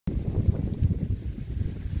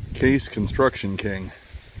Case Construction King.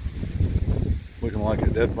 Looking like a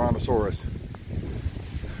dead brontosaurus.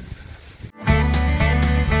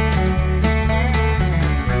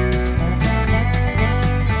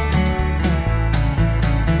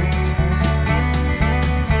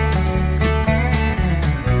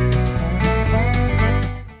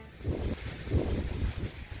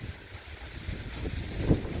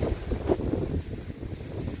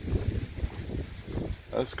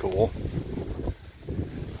 That's cool.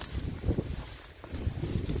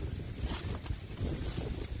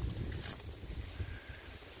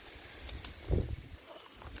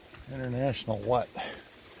 International what?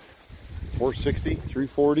 460?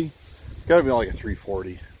 340? Gotta be like a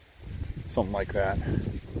 340. Something like that.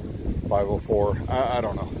 504. I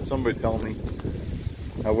don't know. Somebody tell me.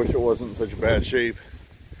 I wish it wasn't in such bad shape.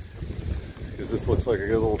 Because this looks like a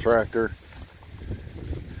good little tractor.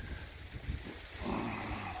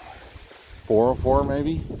 404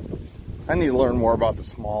 maybe? I need to learn more about the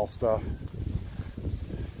small stuff.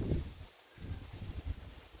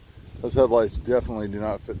 Those headlights definitely do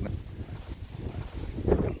not fit in there.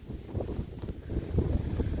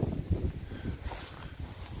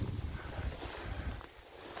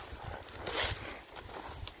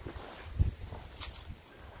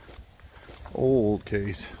 Old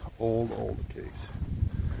case. Old case.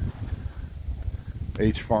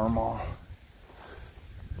 H Farmall.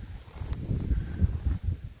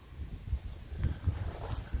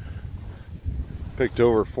 Picked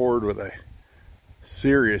over Ford with a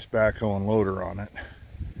serious backhoe and loader on it.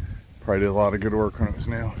 Probably did a lot of good work when it was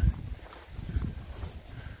new.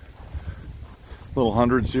 Little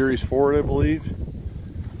 100 series Ford, I believe.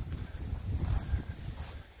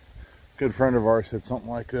 Good friend of ours had something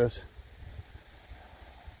like this.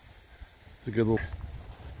 It's a good little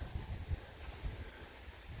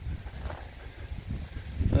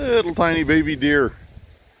tiny baby deer.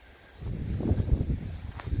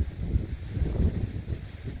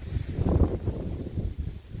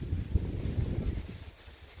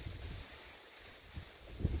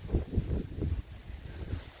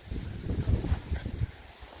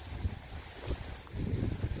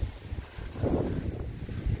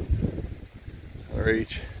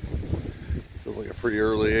 H. Feels like a pretty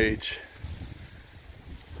early H.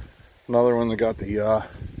 Another one that got the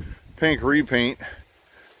pink repaint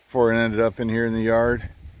before it ended up in here in the yard.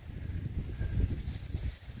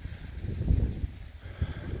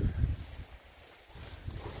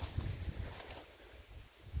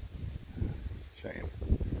 Shame.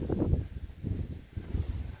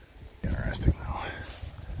 Interesting though.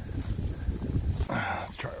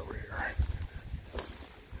 Let's try over here.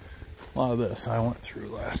 A lot of this I went through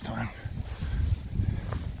last time.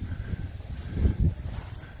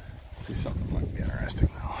 See something that might be interesting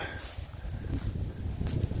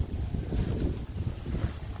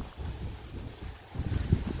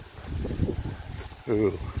though.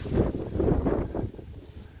 Ooh.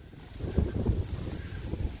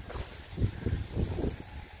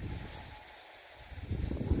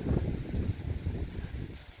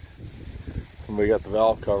 Somebody got the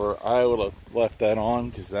valve cover. I would have left that on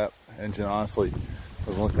because that engine honestly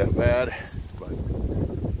doesn't look that bad, but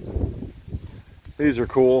these are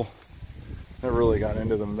cool. Never really got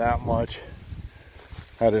into them that much.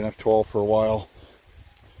 Had an F12 for a while.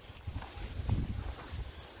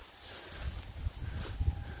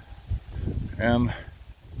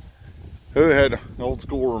 Who had old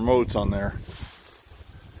school remotes on there?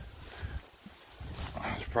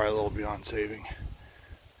 It's probably a little beyond saving.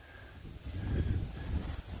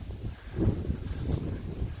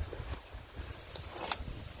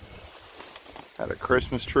 Had a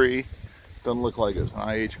Christmas tree. Doesn't look like it was an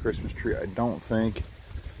IH Christmas tree, I don't think.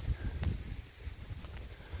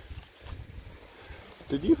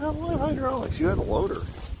 Did you have live hydraulics? You had a loader.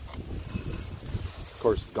 Of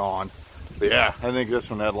course, it's gone. But yeah, I think this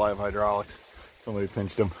one had live hydraulics. Somebody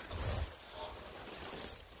pinched them.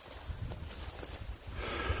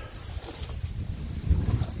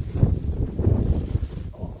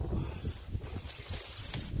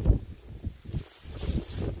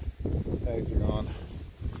 Tags are gone.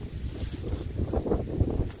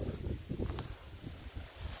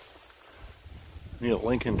 Need a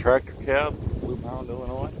Lincoln tractor cab, Blue Mound,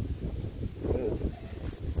 Illinois. It is.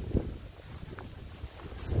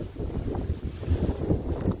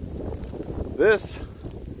 This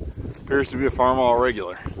appears to be a Farmall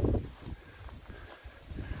regular.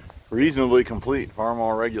 Reasonably complete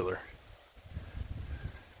Farmall regular.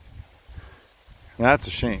 And that's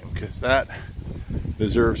a shame because that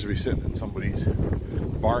deserves to be sitting in somebody's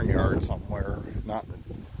barnyard somewhere, not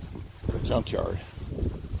the junkyard.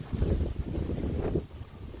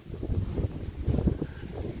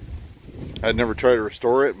 I'd never tried to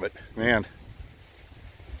restore it, but man,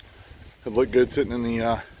 it looked good sitting in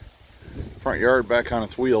the front yard back on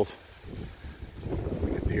its wheels.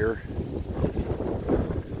 Look at deer.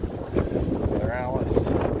 Another ALLIS.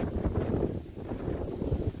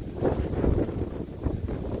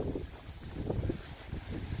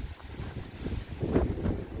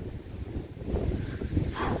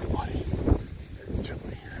 Buddy, it's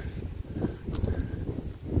chilly.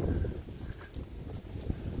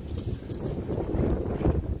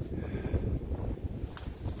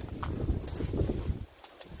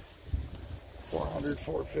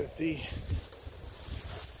 $450.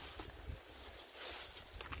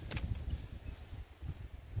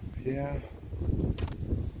 Yeah.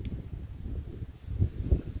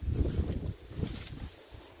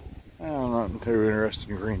 I'm not too interested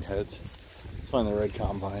in greenheads. Let's find the red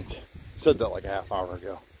combines. Said that like a half hour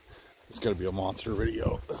ago. It's gonna be a monster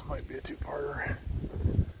video. This might be a two-parter.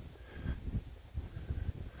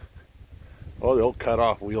 Oh, they'll cut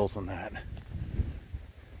off wheels on that.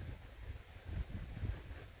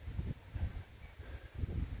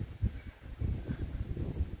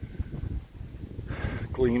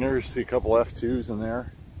 Gleaners, see a couple F2s in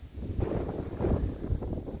there.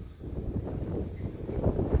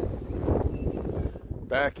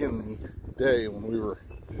 Back in the day when we were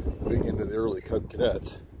big into the early Cub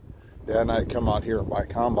Cadets, Dad and I'd come out here and buy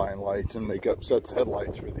combine lights and make up sets of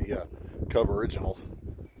headlights for the Cub Originals,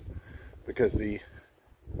 because the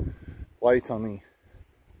lights on the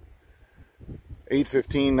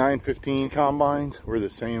 815, 915 combines were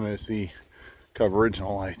the same as the Cub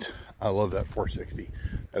Original lights. I love that 460.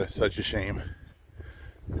 That is such a shame.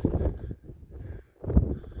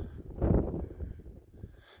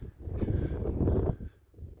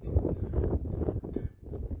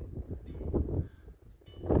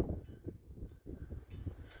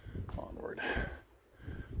 Onward.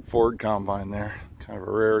 Ford combine there. Kind of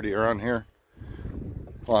a rarity around here.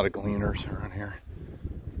 A lot of gleaners around here.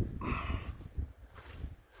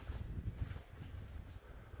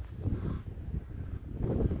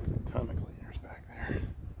 Ton of gleaners back there.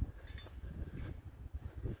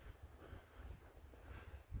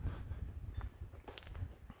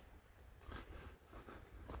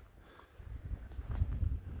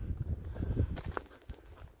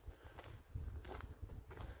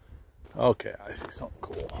 Okay, I see something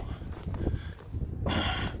cool.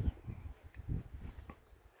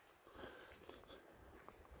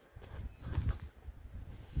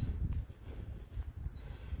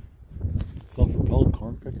 Self-propelled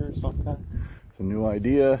corn picker or something. It's a new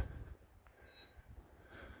idea.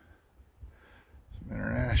 Some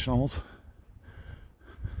internationals.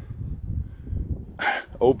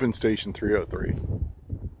 Open station 303.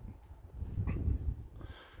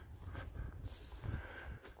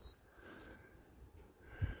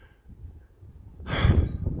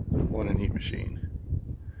 What a neat machine.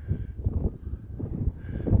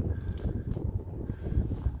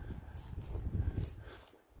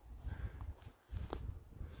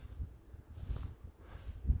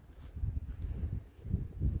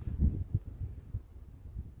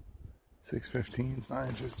 $615s,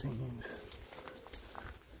 $915s.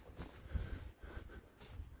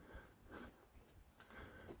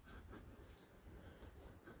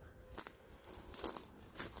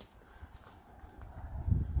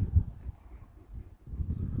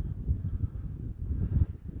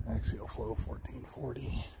 Axial flow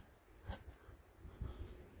 1440.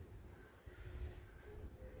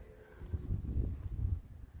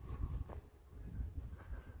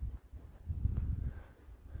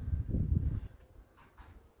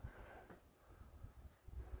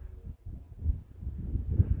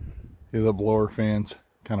 Hear the blower fans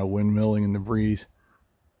kind of windmilling in the breeze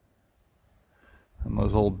on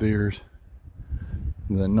those old Deeres.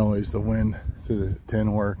 And the noise, the wind through the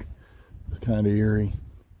tin work, it's kind of eerie.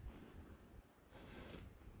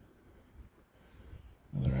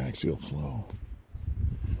 Another axial flow.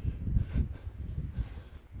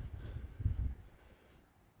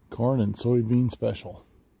 Corn and soybean special.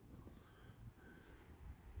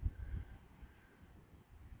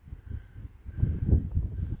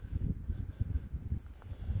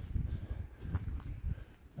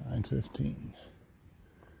 $915.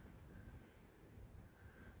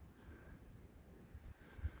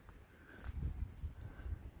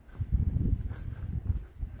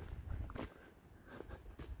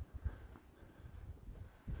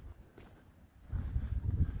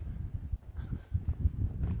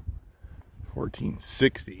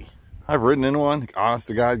 $1460. I've ridden in one. Honest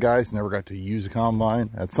to God, guys, never got to use a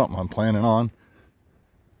combine. That's something I'm planning on.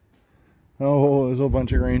 Oh, there's a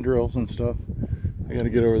bunch of grain drills and stuff. I got to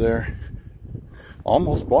get over there.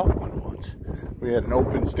 Almost bought one once. We had an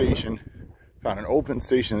open station, found an open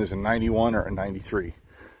station. There's a 91 or a 93.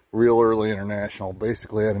 Real early international.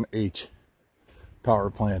 Basically had an H power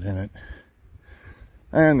plant in it.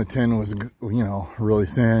 And the tin was, you know, really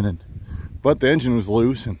thin, but the engine was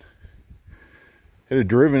loose, and it had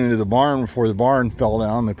driven into the barn before the barn fell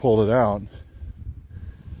down. They pulled it out.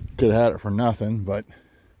 Could have had it for nothing, but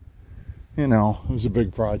you know, it was a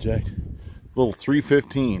big project. Little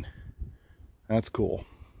 315. That's cool.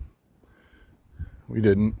 We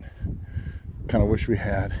didn't. Kind of wish we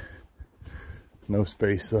had. No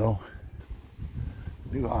space though.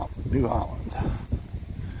 New Hollands.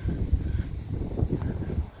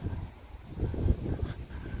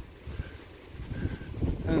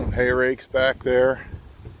 And hay rakes back there.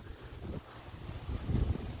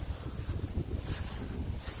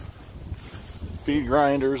 Feed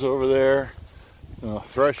grinders over there.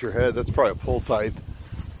 Thresher head, that's probably a pull type.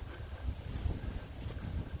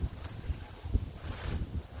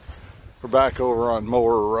 We're back over on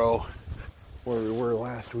Mower Row where we were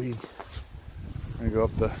last week. I'm gonna go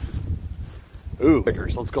up the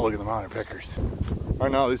pickers. Let's go look at the mounted pickers.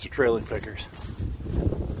 Right now these are trailing pickers.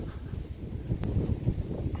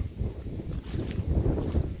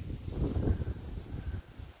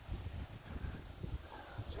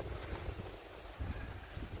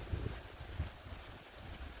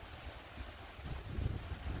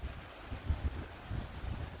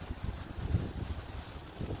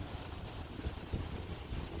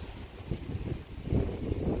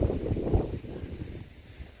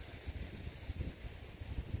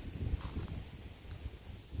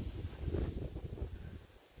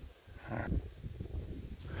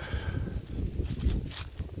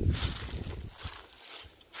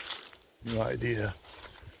 No idea.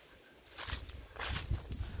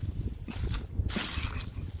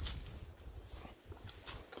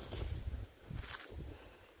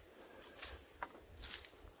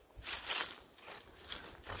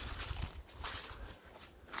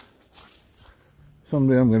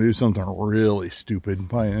 Someday I'm going to do something really stupid,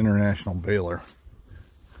 buy an international baler.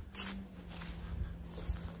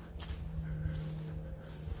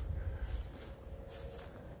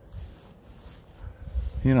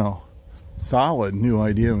 You know, solid new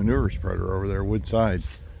idea manure spreader over there, wood side.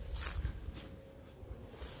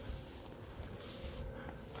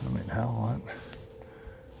 I mean, hell,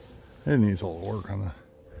 it needs a little work on the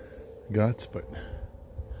guts, but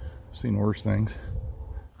I've seen worse things.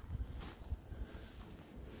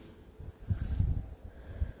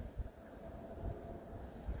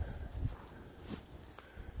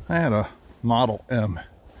 I had a Model M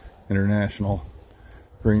International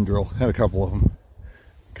green drill, had a couple of them.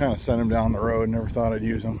 Kind of sent them down the road, never thought I'd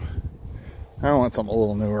use them. I want something a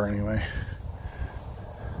little newer anyway.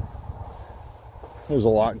 There's a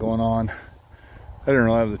lot going on. I didn't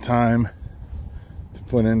really have the time to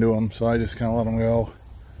put into them, so I just kind of let them go.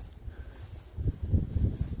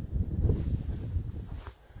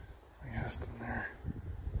 I guessed in there.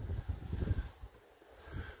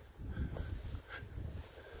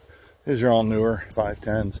 These are all newer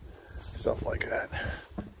 510s, stuff like that.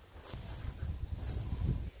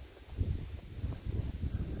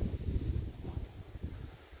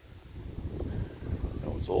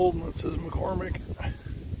 It's old and it says McCormick.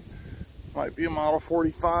 Might be a Model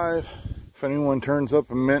 45. If anyone turns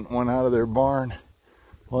up a mint one out of their barn,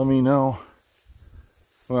 let me know.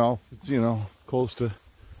 Well, it's, you know, close to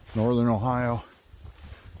northern Ohio,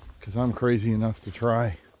 because I'm crazy enough to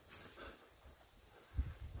try.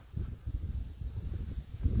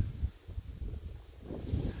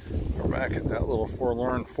 We're back at that little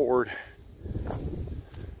forlorn Ford.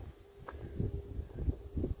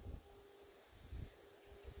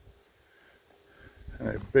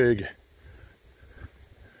 And a big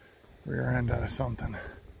rear end out of something.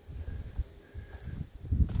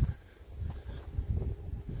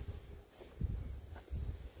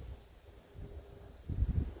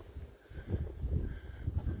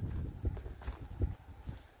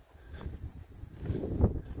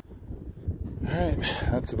 Alright,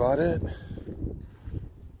 that's about it.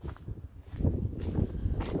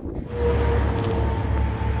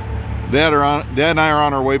 Dad and I are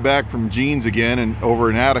on our way back from Jean's again and over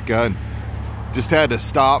in Attica, and just had to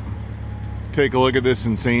stop, take a look at this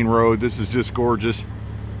insane road. This is just gorgeous.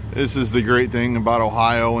 This is the great thing about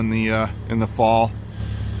Ohio in the fall.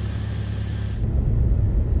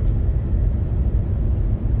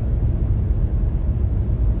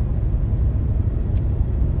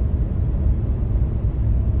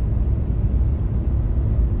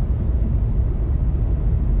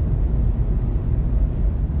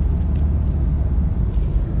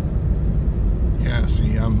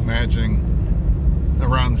 See, I'm imagining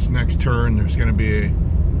around this next turn, there's going to be a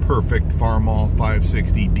perfect Farmall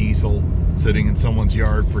 560 diesel sitting in someone's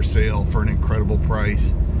yard for sale for an incredible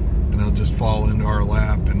price, and it'll just fall into our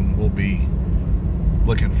lap, and we'll be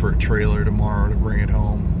looking for a trailer tomorrow to bring it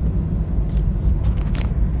home.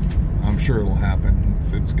 I'm sure it'll happen.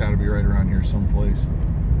 It's got to be right around here someplace.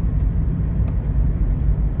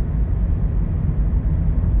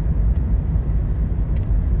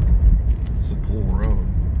 It's a cool road.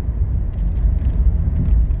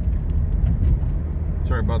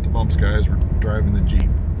 Sorry about the bumps, guys. We're driving the Jeep.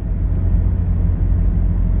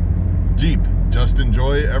 Jeep, just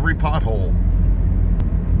enjoy every pothole.